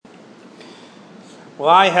Well,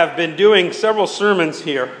 I have been doing several sermons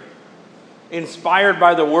here, inspired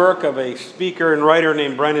by the work of a speaker and writer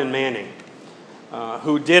named Brennan Manning,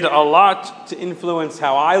 who did a lot to influence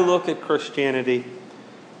how I look at Christianity,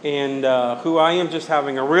 and who I am just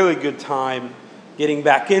having a really good time getting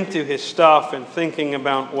back into his stuff and thinking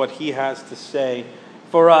about what he has to say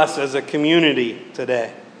for us as a community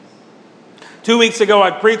today. 2 weeks ago,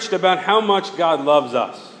 I preached about how much God loves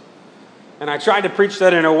us. And I tried to preach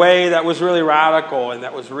that in a way that was really radical and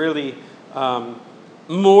that was really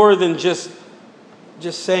more than just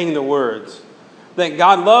saying the words. That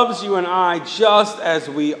God loves you and I just as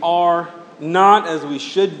we are, not as we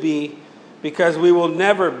should be, because we will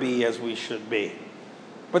never be as we should be.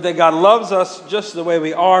 But that God loves us just the way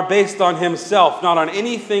we are, based on Himself, not on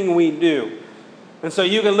anything we do. And so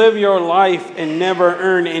you can live your life and never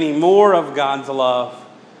earn any more of God's love,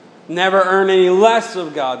 never earn any less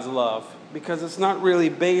of God's love, because it's not really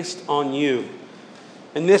based on you.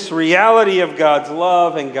 And this reality of God's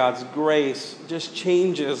love and God's grace just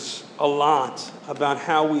changes a lot about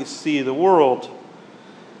how we see the world.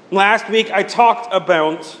 Last week I talked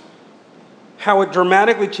about how it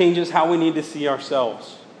dramatically changes how we need to see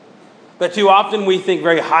ourselves. That too often we think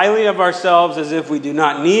very highly of ourselves as if we do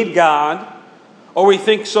not need God, or we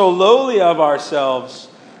think so lowly of ourselves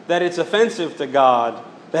that it's offensive to God,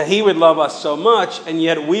 that He would love us so much, and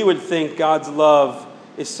yet we would think God's love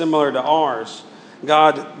is similar to ours.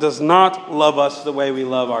 God does not love us the way we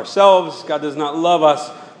love ourselves. God does not love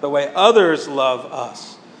us the way others love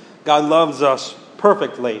us. God loves us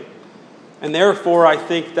perfectly. And therefore, I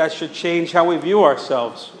think that should change how we view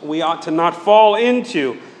ourselves. We ought to not fall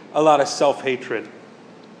into a lot of self-hatred.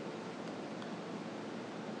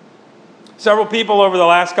 Several people over the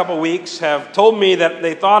last couple weeks have told me that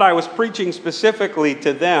they thought I was preaching specifically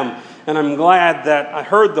to them, and I'm glad that I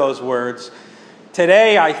heard those words.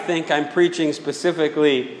 Today, I think I'm preaching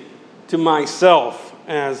specifically to myself,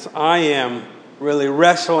 as I am really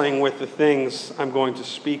wrestling with the things I'm going to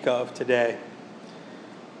speak of today.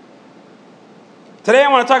 Today, I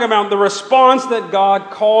want to talk about the response that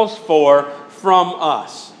God calls for from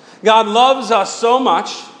us. God loves us so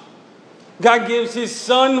much. God gives His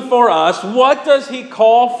Son for us. What does He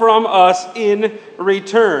call from us in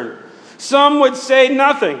return? Some would say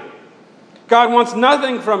nothing. God wants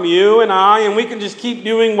nothing from you and I, and we can just keep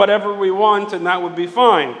doing whatever we want, and that would be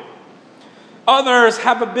fine. Others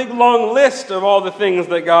have a big, long list of all the things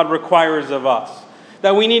that God requires of us.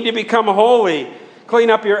 That we need to become holy, clean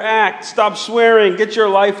up your act, stop swearing, get your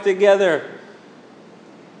life together.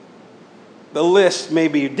 The list may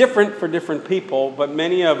be different for different people, but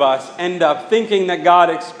many of us end up thinking that God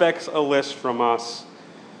expects a list from us.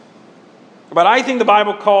 But I think the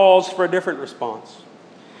Bible calls for a different response.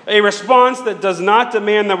 A response that does not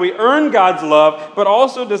demand that we earn God's love, but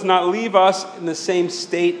also does not leave us in the same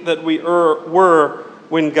state that we were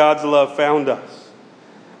when God's love found us.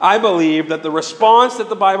 I believe that the response that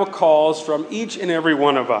the Bible calls from each and every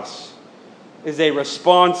one of us is a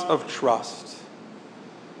response of trust.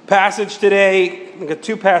 Passage today, I've got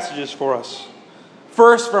two passages for us.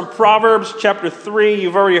 First, from Proverbs chapter 3.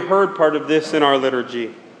 You've already heard part of this in our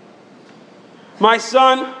liturgy. My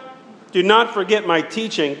son, do not forget my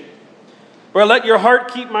teaching, or let your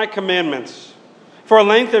heart keep my commandments. For a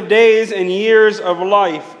length of days and years of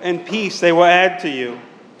life and peace they will add to you.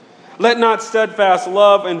 Let not steadfast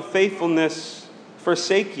love and faithfulness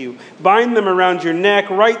forsake you. Bind them around your neck,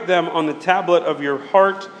 write them on the tablet of your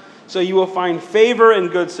heart, so you will find favor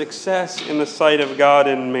and good success in the sight of God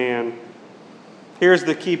and man. Here's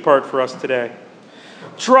the key part for us today.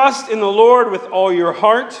 Trust in the Lord with all your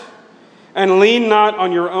heart, and lean not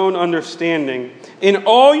on your own understanding. In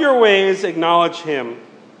all your ways acknowledge Him,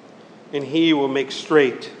 and He will make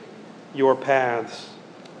straight your paths.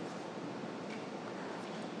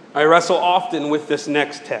 I wrestle often with this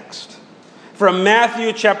next text. From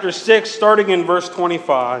Matthew chapter 6, starting in verse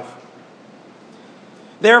 25.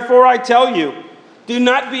 Therefore I tell you, do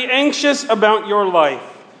not be anxious about your life,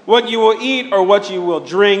 what you will eat or what you will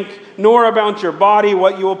drink, nor about your body,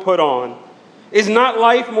 what you will put on. Is not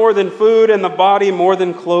life more than food, and the body more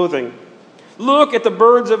than clothing? Look at the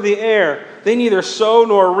birds of the air. They neither sow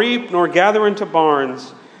nor reap nor gather into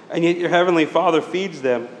barns, and yet your heavenly Father feeds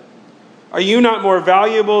them. Are you not more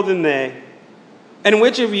valuable than they? And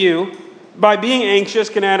which of you, by being anxious,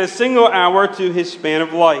 can add a single hour to his span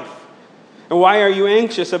of life? And why are you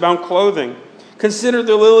anxious about clothing? Consider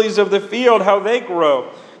the lilies of the field, how they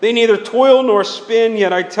grow. They neither toil nor spin,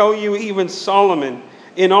 yet I tell you, even Solomon,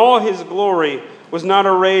 in all his glory, was not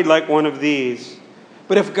arrayed like one of these.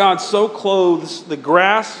 But if God so clothes the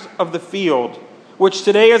grass of the field, which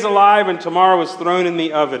today is alive and tomorrow is thrown in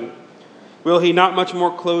the oven, Will he not much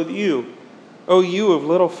more clothe you, O you of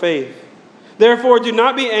little faith? Therefore do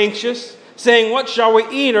not be anxious, saying, what shall we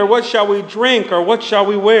eat, or what shall we drink, or what shall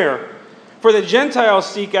we wear? For the Gentiles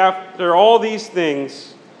seek after all these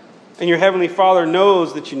things, and your heavenly Father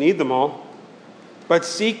knows that you need them all. But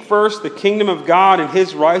seek first the kingdom of God and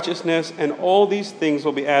his righteousness, and all these things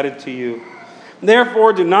will be added to you.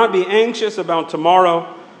 Therefore do not be anxious about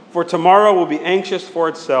tomorrow, for tomorrow will be anxious for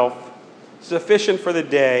itself. Sufficient for the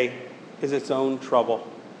day is its own trouble.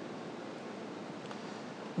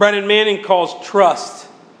 Brennan Manning calls trust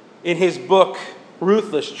in his book,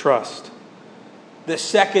 Ruthless Trust, the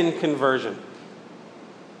second conversion.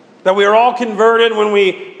 That we are all converted when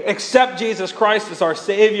we accept Jesus Christ as our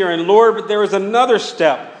Savior and Lord, but there is another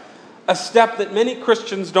step, a step that many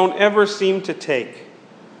Christians don't ever seem to take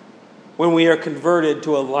when we are converted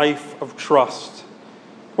to a life of trust.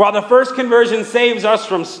 While the first conversion saves us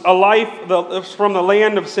from from the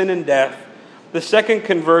land of sin and death, the second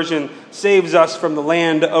conversion saves us from the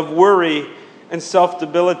land of worry and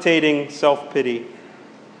self-debilitating self-pity.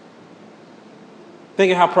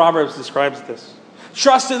 Think of how Proverbs describes this.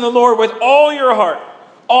 Trust in the Lord with all your heart,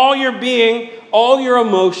 all your being, all your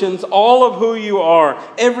emotions, all of who you are.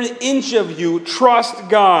 Every inch of you, trust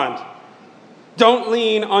God. Don't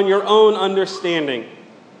lean on your own understanding.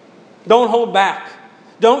 Don't hold back.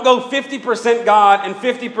 Don't go 50% God and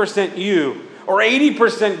 50% you, or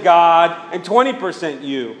 80% God and 20%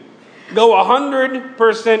 you. Go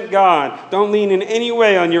 100% God. Don't lean in any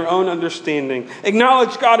way on your own understanding.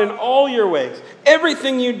 Acknowledge God in all your ways.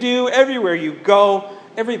 Everything you do, everywhere you go,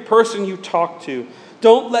 every person you talk to.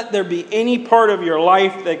 Don't let there be any part of your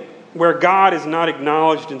life where God is not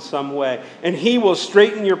acknowledged in some way. And he will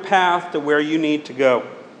straighten your path to where you need to go.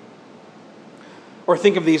 Or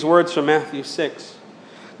think of these words from Matthew 6.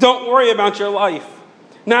 Don't worry about your life.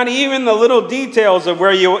 Not even the little details of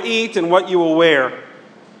where you will eat and what you will wear.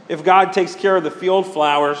 If God takes care of the field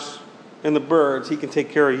flowers and the birds, he can take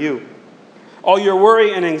care of you. All your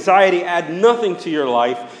worry and anxiety add nothing to your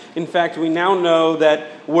life. In fact, we now know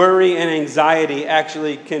that worry and anxiety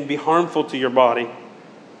actually can be harmful to your body.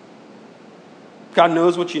 God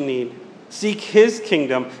knows what you need. Seek his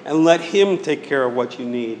kingdom and let him take care of what you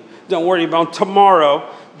need. Don't worry about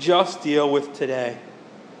tomorrow. Just deal with today.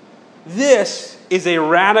 This is a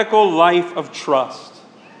radical life of trust.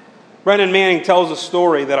 Brennan Manning tells a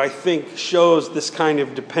story that I think shows this kind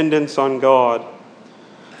of dependence on God.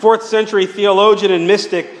 4th century theologian and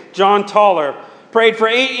mystic John Tauler prayed for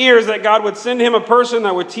 8 years that God would send him a person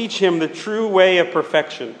that would teach him the true way of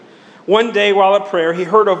perfection. One day while at prayer, he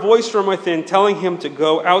heard a voice from within telling him to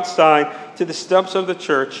go outside to the steps of the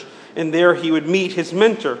church, and there he would meet his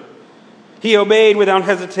mentor. He obeyed without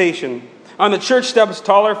hesitation. On the church steps,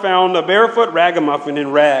 Tauler found a barefoot ragamuffin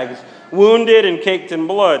in rags, wounded and caked in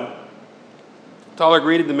blood. Tauler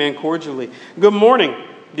greeted the man cordially. "Good morning,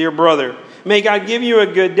 dear brother. May God give you a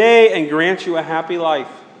good day and grant you a happy life."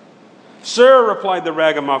 "Sir," replied the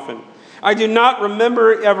ragamuffin, "I do not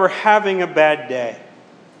remember ever having a bad day."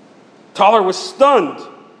 Tauler was stunned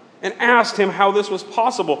and asked him how this was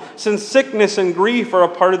possible, since sickness and grief are a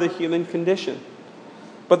part of the human condition.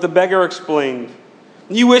 But the beggar explained,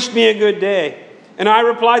 "You wished me a good day, and I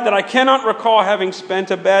replied that I cannot recall having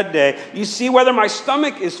spent a bad day. You see, whether my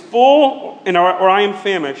stomach is full or I am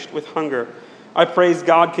famished with hunger, I praise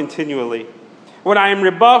God continually. When I am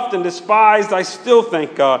rebuffed and despised, I still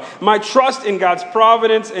thank God. My trust in God's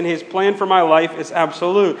providence and his plan for my life is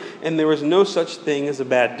absolute, and there is no such thing as a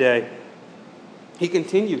bad day." He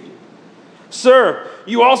continued, "Sir,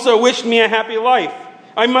 you also wished me a happy life.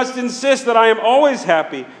 I must insist that I am always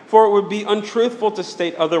happy, for it would be untruthful to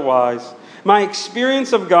state otherwise. My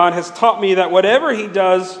experience of God has taught me that whatever he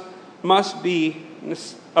does must be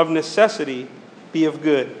of necessity be of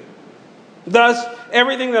good. Thus,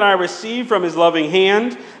 everything that I receive from his loving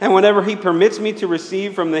hand, and whatever he permits me to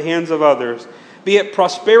receive from the hands of others, be it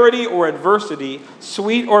prosperity or adversity,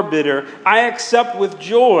 sweet or bitter, I accept with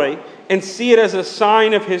joy and see it as a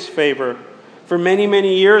sign of his favor. For many,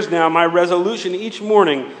 many years now, my resolution each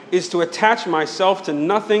morning is to attach myself to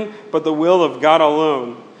nothing but the will of God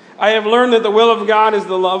alone. I have learned that the will of God is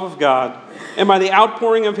the love of God, and by the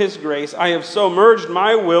outpouring of his grace, I have so merged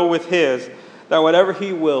my will with his that whatever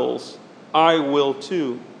he wills, I will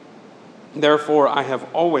too. Therefore, I have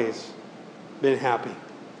always been happy."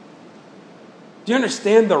 Do you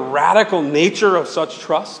understand the radical nature of such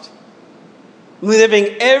trust?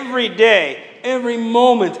 Living every day, every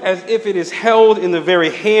moment as if it is held in the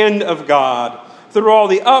very hand of God. Through all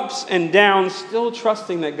the ups and downs, still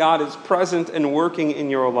trusting that God is present and working in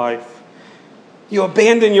your life. You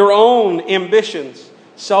abandon your own ambitions,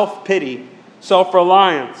 self-pity,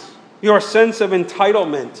 self-reliance, your sense of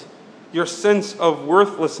entitlement, your sense of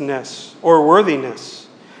worthlessness or worthiness,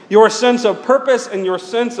 your sense of purpose and your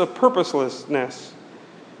sense of purposelessness,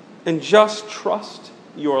 and just trust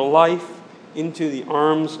your life into the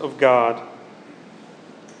arms of God.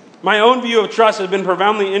 My own view of trust has been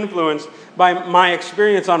profoundly influenced by my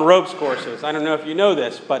experience on ropes courses. I don't know if you know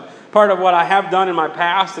this, but part of what I have done in my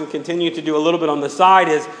past and continue to do a little bit on the side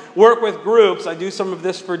is work with groups. I do some of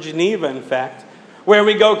this for Geneva, in fact, where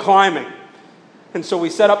we go climbing. And so we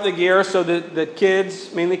set up the gear so that the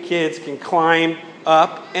kids, mainly kids, can climb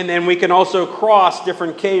up, and then we can also cross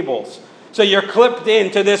different cables. So you're clipped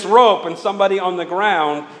into this rope and somebody on the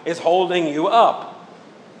ground is holding you up.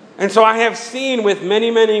 And so I have seen with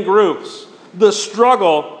many, many groups the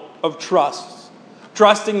struggle of trust.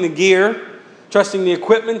 Trusting the gear, trusting the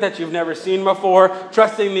equipment that you've never seen before,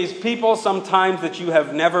 trusting these people sometimes that you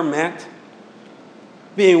have never met,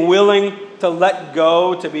 being willing to let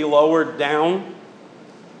go, to be lowered down.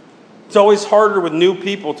 It's always harder with new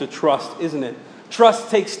people to trust, isn't it?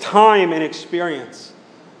 Trust takes time and experience.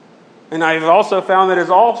 And I've also found that it's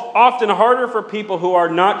often harder for people who are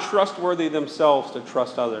not trustworthy themselves to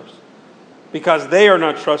trust others. Because they are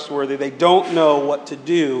not trustworthy. They don't know what to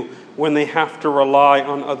do when they have to rely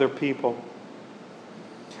on other people.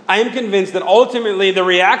 I am convinced that ultimately the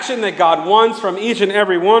reaction that God wants from each and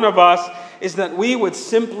every one of us is that we would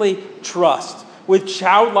simply trust with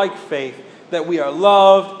childlike faith that we are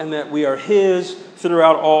loved and that we are His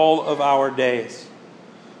throughout all of our days.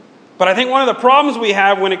 But I think one of the problems we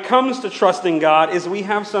have when it comes to trusting God is we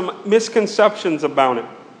have some misconceptions about it.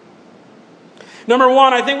 Number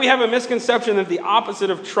one, I think we have a misconception that the opposite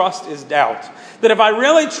of trust is doubt. That if I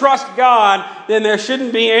really trust God, then there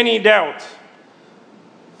shouldn't be any doubt.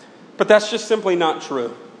 But that's just simply not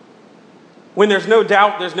true. When there's no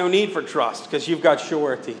doubt, there's no need for trust because you've got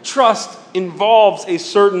surety. Trust involves a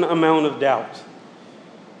certain amount of doubt.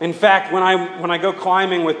 In fact, when I go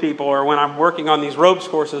climbing with people or when I'm working on these ropes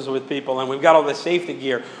courses with people and we've got all this safety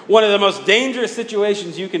gear, one of the most dangerous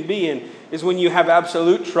situations you can be in is when you have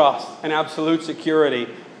absolute trust and absolute security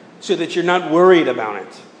so that you're not worried about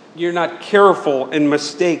it. You're not careful and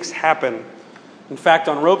mistakes happen. In fact,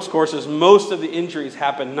 on ropes courses, most of the injuries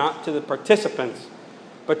happen not to the participants,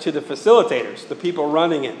 but to the facilitators, the people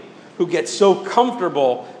running it, who get so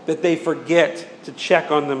comfortable that they forget to check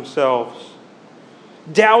on themselves.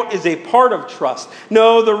 Doubt is a part of trust.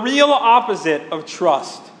 No, the real opposite of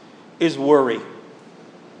trust is worry.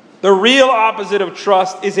 The real opposite of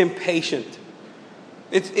trust is impatient.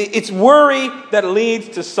 It's worry that leads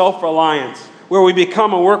to self-reliance, where we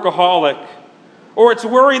become a workaholic. Or it's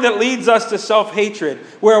worry that leads us to self-hatred,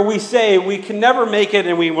 where we say we can never make it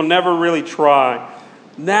and we will never really try.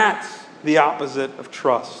 That's the opposite of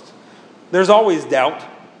trust. There's always doubt.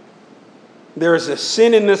 There is a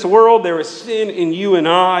sin in this world. There is sin in you and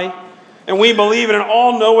I. And we believe in an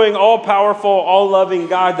all-knowing, all-powerful, all-loving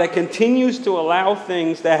God that continues to allow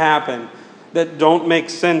things to happen that don't make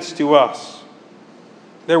sense to us.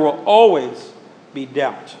 There will always be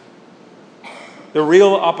doubt. The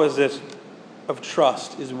real opposite of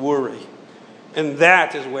trust is worry. And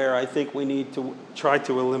that is where I think we need to try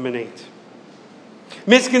to eliminate.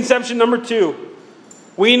 Misconception number 2.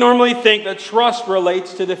 We normally think that trust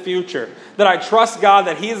relates to the future. That I trust God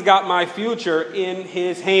that He's got my future in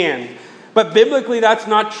His hand. But biblically, that's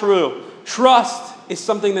not true. Trust is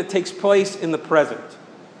something that takes place in the present.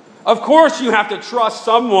 Of course, you have to trust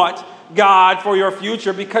somewhat God for your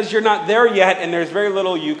future because you're not there yet and there's very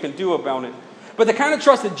little you can do about it. But the kind of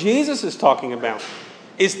trust that Jesus is talking about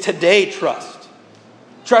is today trust.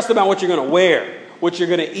 Trust about what you're going to wear, what you're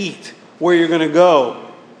going to eat, where you're going to go.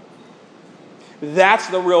 That's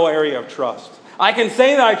the real area of trust. I can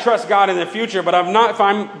say that I trust God in the future, but if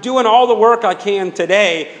I'm doing all the work I can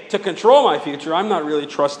today to control my future, I'm not really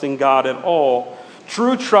trusting God at all.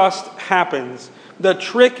 True trust happens. The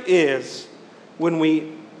trick is when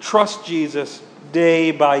we trust Jesus day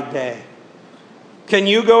by day. Can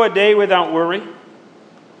you go a day without worry?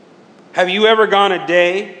 Have you ever gone a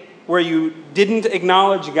day where you didn't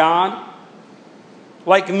acknowledge God?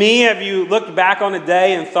 Like me, have you looked back on a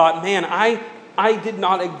day and thought, man, I did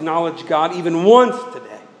not acknowledge God even once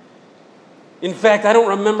today. In fact, I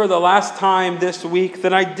don't remember the last time this week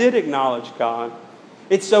that I did acknowledge God.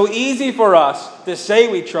 It's so easy for us to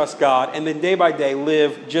say we trust God and then day by day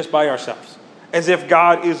live just by ourselves, as if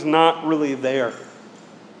God is not really there.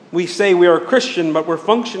 We say we are a Christian, but we're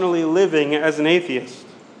functionally living as an atheist.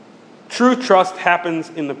 True trust happens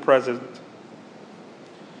in the present.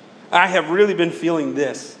 I have really been feeling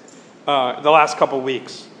this the last couple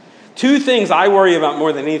weeks. 2 things I worry about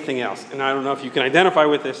more than anything else, and I don't know if you can identify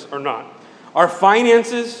with this or not, are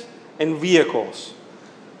finances and vehicles.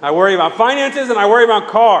 I worry about finances and I worry about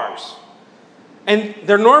cars. And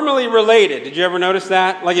they're normally related. Did you ever notice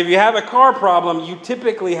that? Like if you have a car problem, you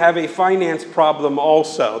typically have a finance problem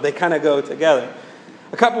also. They kind of go together.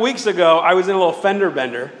 A couple weeks ago, I was in a little fender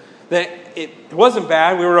bender. That it wasn't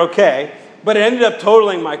bad. We were okay. But it ended up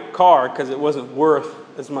totaling my car because it wasn't worth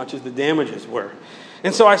as much as the damages were.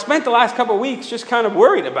 And so I spent the last couple weeks just kind of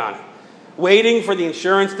worried about it. Waiting for the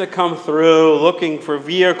insurance to come through, looking for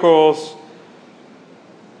vehicles.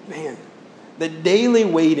 Man, the daily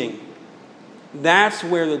waiting. That's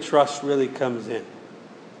where the trust really comes in.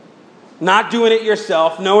 Not doing it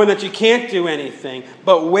yourself, knowing that you can't do anything,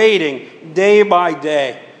 but waiting day by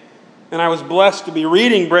day. And I was blessed to be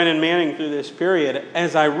reading Brennan Manning through this period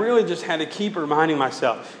as I really just had to keep reminding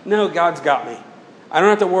myself, no, God's got me. I don't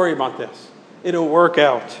have to worry about this. It'll work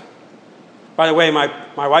out. By the way,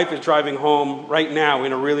 my wife is driving home right now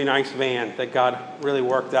in a really nice van that God really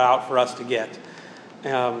worked out for us to get.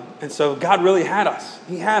 And so God really had us.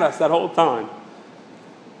 He had us that whole time.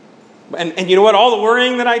 And you know what? All the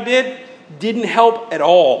worrying that I did didn't help at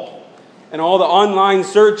all. And all the online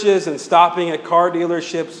searches and stopping at car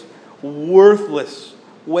dealerships, worthless,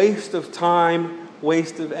 waste of time,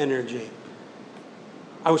 waste of energy.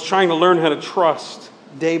 I was trying to learn how to trust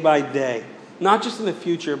day by day. Not just in the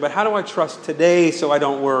future, but how do I trust today so I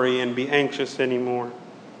don't worry and be anxious anymore?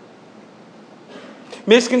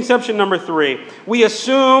 Misconception number 3. We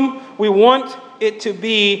assume we want it to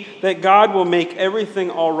be that God will make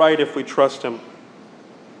everything all right if we trust Him.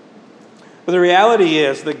 But the reality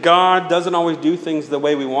is that God doesn't always do things the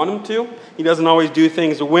way we want Him to. He doesn't always do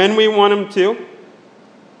things when we want Him to.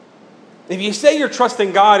 If you say you're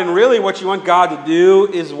trusting God and really what you want God to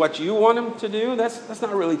do is what you want Him to do, that's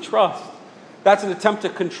not really trust. That's an attempt to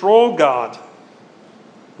control God.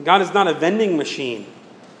 God is not a vending machine.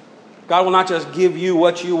 God will not just give you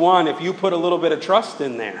what you want if you put a little bit of trust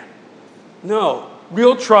in there. No.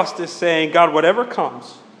 Real trust is saying, God, whatever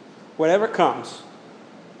comes,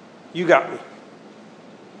 you got me.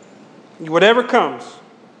 Whatever comes.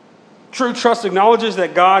 True trust acknowledges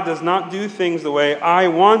that God does not do things the way I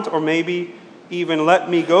want, or maybe even let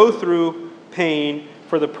me go through pain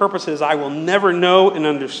for the purposes I will never know and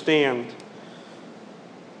understand.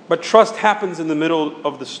 But trust happens in the middle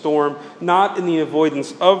of the storm, not in the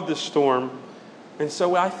avoidance of the storm. And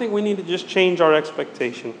so I think we need to just change our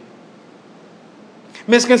expectation.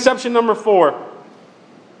 Misconception number 4.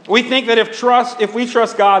 We think that if we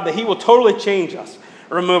trust God, that He will totally change us.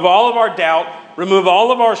 Remove all of our doubt, remove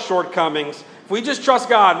all of our shortcomings. If we just trust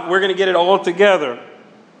God, we're going to get it all together.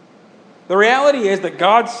 The reality is that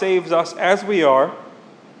God saves us as we are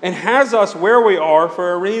and has us where we are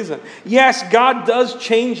for a reason. Yes, God does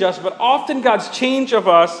change us, but often God's change of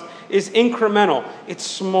us is incremental. It's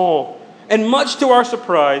small. And much to our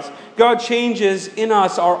surprise, God changes in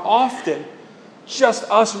us are often just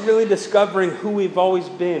us really discovering who we've always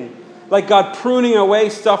been. Like God pruning away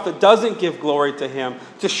stuff that doesn't give glory to Him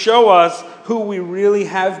to show us who we really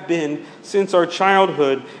have been since our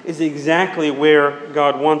childhood is exactly where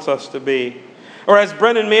God wants us to be. Or as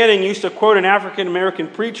Brennan Manning used to quote an African-American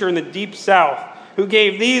preacher in the Deep South who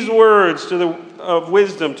gave these words of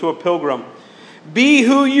wisdom to a pilgrim. Be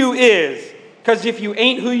who you is, because if you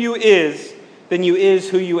ain't who you is, then you is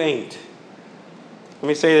who you ain't. Let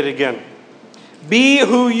me say that again. Be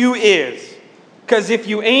who you is, because if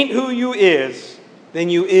you ain't who you is, then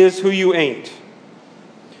you is who you ain't.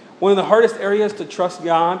 One of the hardest areas to trust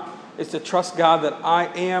God is to trust God that I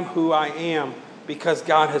am who I am because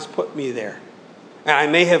God has put me there. And I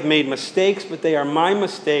may have made mistakes, but they are my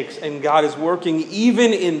mistakes, and God is working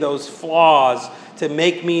even in those flaws to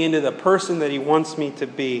make me into the person that He wants me to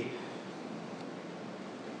be.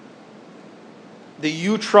 That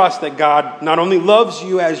you trust that God not only loves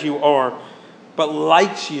you as you are, but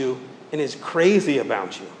likes you and is crazy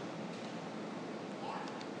about you.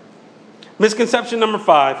 Misconception number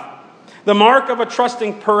 5. The mark of a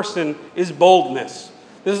trusting person is boldness.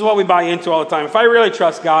 This is what we buy into all the time. If I really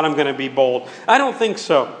trust God, I'm going to be bold. I don't think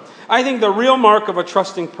so. I think the real mark of a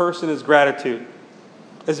trusting person is gratitude.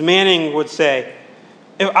 As Manning would say,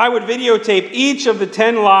 if I would videotape each of the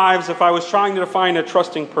 10 lives if I was trying to find a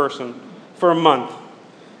trusting person for a month.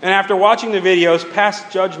 And after watching the videos,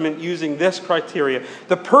 pass judgment using this criteria.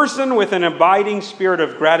 The person with an abiding spirit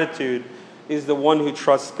of gratitude is the one who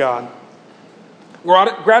trusts God.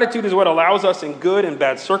 Gratitude is what allows us in good and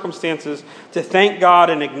bad circumstances to thank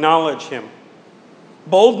God and acknowledge Him.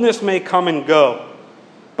 Boldness may come and go,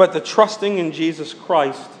 but the trusting in Jesus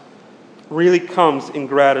Christ really comes in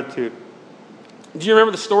gratitude. Do you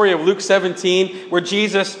remember the story of Luke 17 where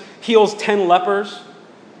Jesus heals 10 lepers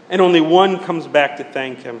and only one comes back to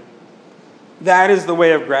thank Him? That is the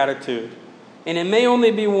way of gratitude. And it may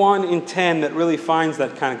only be 1 in 10 that really finds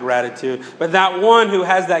that kind of gratitude. But that one who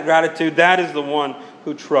has that gratitude, that is the one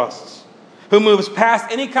who trusts. Who moves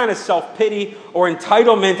past any kind of self-pity or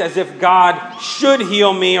entitlement as if God should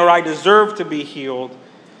heal me or I deserve to be healed.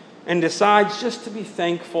 And decides just to be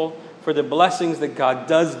thankful for the blessings that God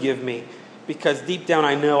does give me. Because deep down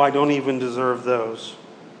I know I don't even deserve those.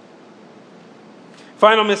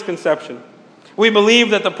 Final misconception. We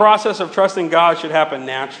believe that the process of trusting God should happen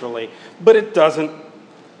naturally, but it doesn't.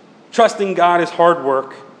 Trusting God is hard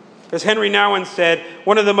work. As Henry Nouwen said,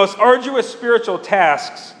 one of the most arduous spiritual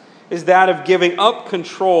tasks is that of giving up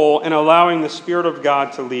control and allowing the Spirit of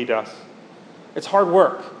God to lead us. It's hard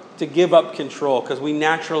work to give up control because we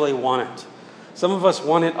naturally want it. Some of us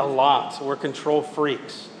want it a lot. We're control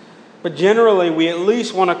freaks. But generally, we at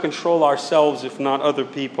least want to control ourselves, if not other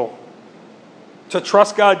people. To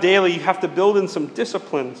trust God daily, you have to build in some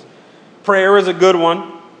disciplines. Prayer is a good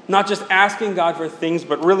one. Not just asking God for things,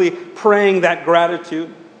 but really praying that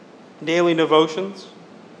gratitude. Daily devotions.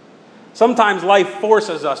 Sometimes life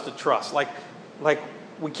forces us to trust. Like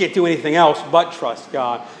we can't do anything else but trust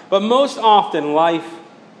God. But most often, life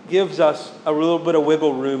gives us a little bit of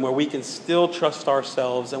wiggle room where we can still trust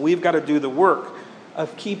ourselves. And we've got to do the work of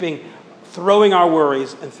throwing our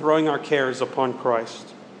worries and throwing our cares upon Christ.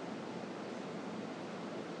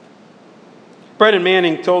 Brennan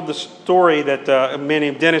Manning told the story that a man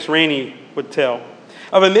named Dennis Rainey would tell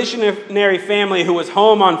of a missionary family who was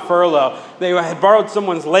home on furlough. They had borrowed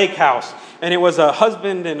someone's lake house, and it was a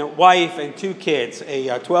husband and a wife and 2 kids, a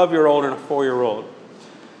 12-year-old and a 4-year-old.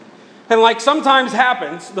 And like sometimes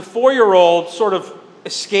happens, the 4-year-old sort of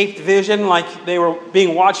escaped vision, like they were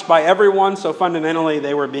being watched by everyone, so fundamentally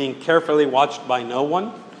they were being carefully watched by no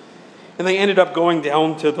one. And they ended up going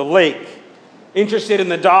down to the lake. Interested in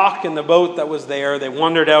the dock and the boat that was there, they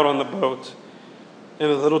wandered out on the boat. And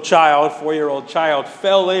the little child, 4-year-old child,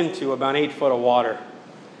 fell into about 8 foot of water.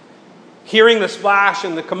 Hearing the splash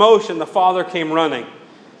and the commotion, the father came running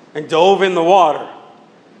and dove in the water.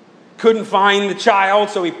 Couldn't find the child,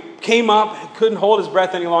 so he came up, couldn't hold his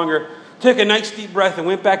breath any longer, took a nice deep breath and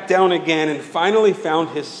went back down again and finally found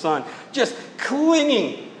his son, just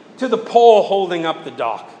clinging to the pole holding up the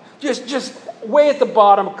dock. Just way at the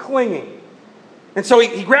bottom, clinging. And so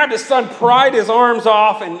he grabbed his son, pried his arms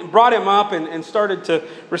off, and brought him up and started to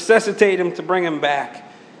resuscitate him to bring him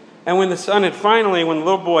back. And when the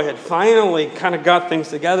little boy had finally kind of got things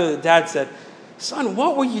together, the dad said, "Son,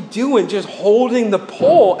 what were you doing just holding the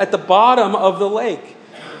pole at the bottom of the lake?"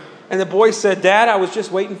 And the boy said, "Dad, I was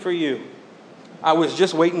just waiting for you. I was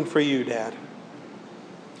just waiting for you, Dad."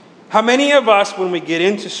 How many of us, when we get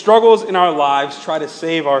into struggles in our lives, try to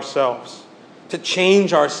save ourselves? To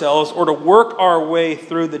change ourselves or to work our way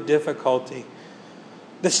through the difficulty.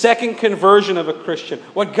 The second conversion of a Christian,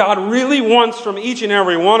 what God really wants from each and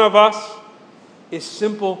every one of us, is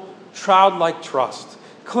simple, childlike trust.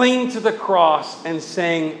 Clinging to the cross and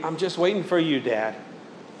saying, "I'm just waiting for you, Dad.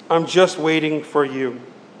 I'm just waiting for you."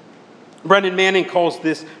 Brennan Manning calls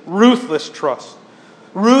this ruthless trust.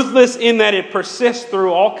 Ruthless in that it persists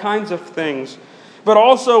through all kinds of things. But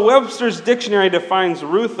also Webster's dictionary defines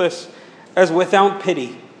ruthless as without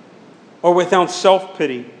pity or without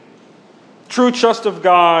self-pity. True trust of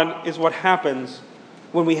God is what happens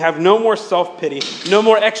when we have no more self-pity, no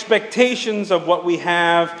more expectations of what we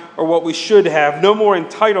have or what we should have, no more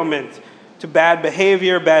entitlement to bad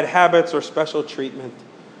behavior, bad habits, or special treatment,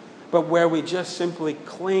 but where we just simply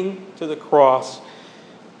cling to the cross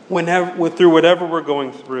through whatever we're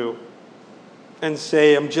going through and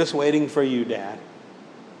say, "I'm just waiting for you, Dad.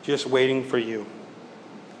 Just waiting for you."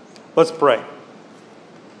 Let's pray.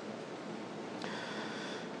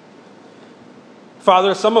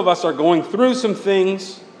 Father, some of us are going through some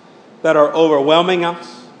things that are overwhelming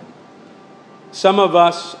us. Some of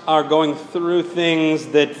us are going through things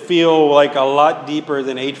that feel like a lot deeper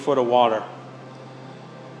than 8 foot of water.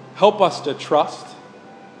 Help us to trust.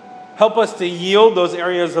 Help us to yield those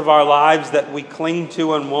areas of our lives that we cling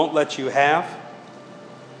to and won't let you have.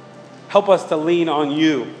 Help us to lean on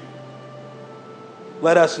you.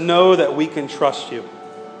 Let us know that we can trust you.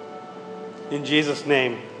 In Jesus'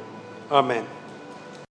 name, amen.